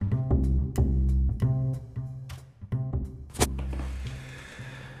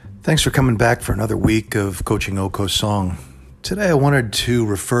Thanks for coming back for another week of Coaching Oko Song. Today I wanted to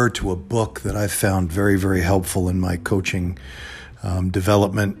refer to a book that I found very, very helpful in my coaching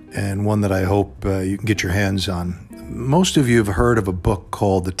development, and one that I hope you can get your hands on. Most of you have heard of a book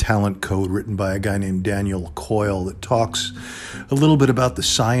called The Talent Code, written by a guy named Daniel Coyle, that talks a little bit about the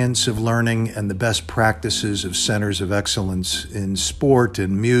science of learning and the best practices of centers of excellence in sport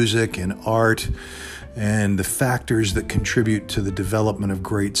and music and art, and the factors that contribute to the development of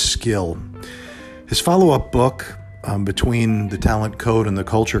great skill. His follow-up book between the Talent Code and the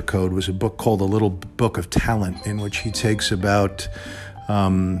Culture Code was a book called The Little Book of Talent, in which he takes about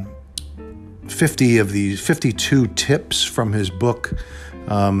 52 tips from his book,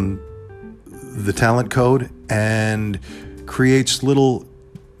 The Talent Code, and creates little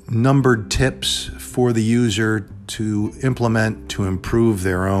numbered tips for the user to implement to improve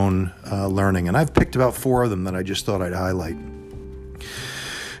their own learning. And I've picked about 4 of them that I just thought I'd highlight.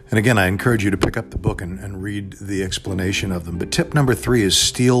 And again, I encourage you to pick up the book and read the explanation of them. But tip number 3 is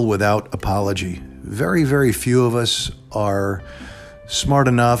steal without apology. Very, very few of us are smart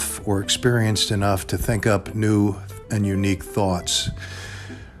enough or experienced enough to think up new and unique thoughts.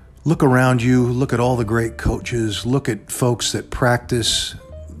 Look around you, look at all the great coaches, look at folks that practice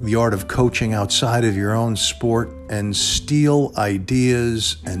the art of coaching outside of your own sport, and steal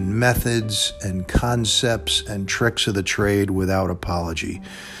ideas and methods and concepts and tricks of the trade without apology.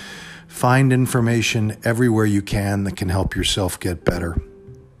 Find information everywhere you can that can help yourself get better.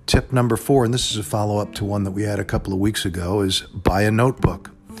 Tip number 4, and this is a follow-up to one that we had a couple of weeks ago, is buy a notebook.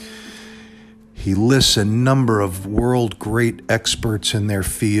 He lists a number of world great experts in their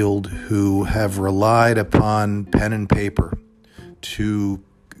field who have relied upon pen and paper to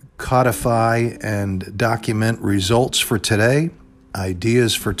codify and document results for today,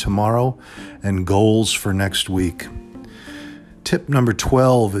 ideas for tomorrow, and goals for next week. Tip number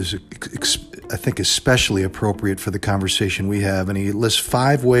 12 is, I think, especially appropriate for the conversation we have, and he lists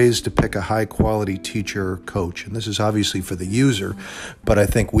 5 ways to pick a high-quality teacher or coach. And this is obviously for the user, but I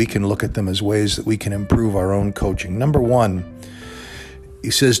think we can look at them as ways that we can improve our own coaching. Number 1, he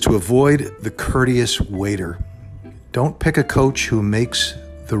says to avoid the courteous waiter. Don't pick a coach who makes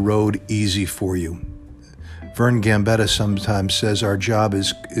the road easy for you. Vern Gambetta sometimes says our job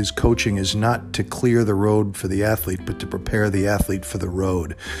is coaching is not to clear the road for the athlete, but to prepare the athlete for the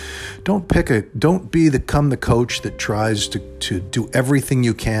road. Don't become the coach that tries to do everything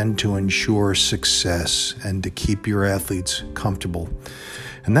you can to ensure success and to keep your athletes comfortable.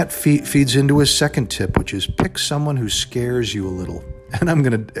 And that feeds into his second tip, which is pick someone who scares you a little. And I'm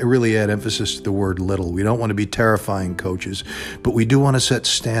going to really add emphasis to the word little. We don't want to be terrifying coaches, but we do want to set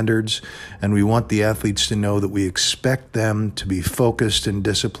standards, and we want the athletes to know that we expect them to be focused and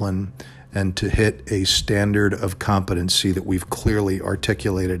disciplined and to hit a standard of competency that we've clearly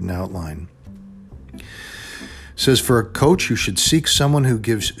articulated and outlined. It says for a coach, you should seek someone who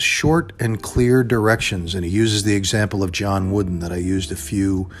gives short and clear directions. And he uses the example of John Wooden that I used a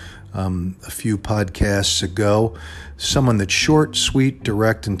few podcasts ago. Someone that's short, sweet,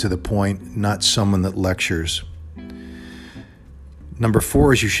 direct, and to the point, not someone that lectures. Number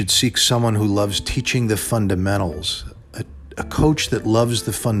 4 is you should seek someone who loves teaching the fundamentals. A coach that loves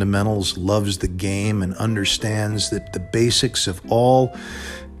the fundamentals, loves the game, and understands that the basics of all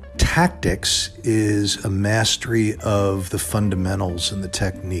tactics is a mastery of the fundamentals and the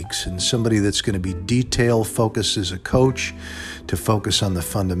techniques, and somebody that's going to be detail focused as a coach to focus on the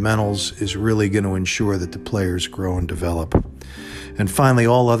fundamentals is really going to ensure that the players grow and develop. And finally,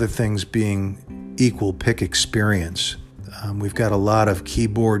 all other things being equal, pick experience. We've got a lot of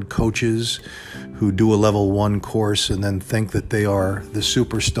keyboard coaches who do a level 1 course and then think that they are the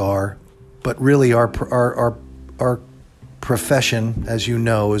superstar, but really our profession, as you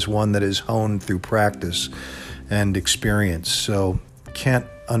know, is one that is honed through practice and experience. So can't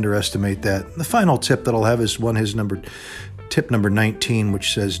underestimate that. The final tip that I'll have is tip number 19,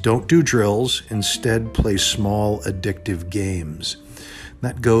 which says don't do drills, instead play small addictive games.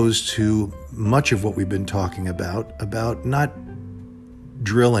 That goes to much of what we've been talking about not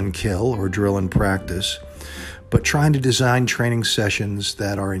drill and kill or drill and practice, but trying to design training sessions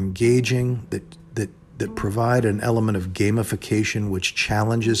that are engaging, that provide an element of gamification which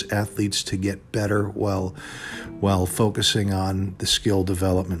challenges athletes to get better while focusing on the skill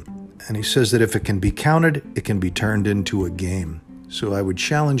development. And he says that if it can be counted, it can be turned into a game. So I would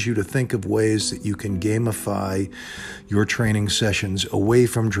challenge you to think of ways that you can gamify your training sessions away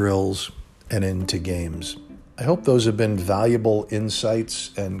from drills and into games. I hope those have been valuable insights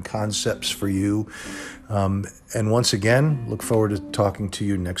and concepts for you. And once again, look forward to talking to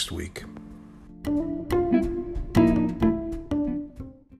you next week.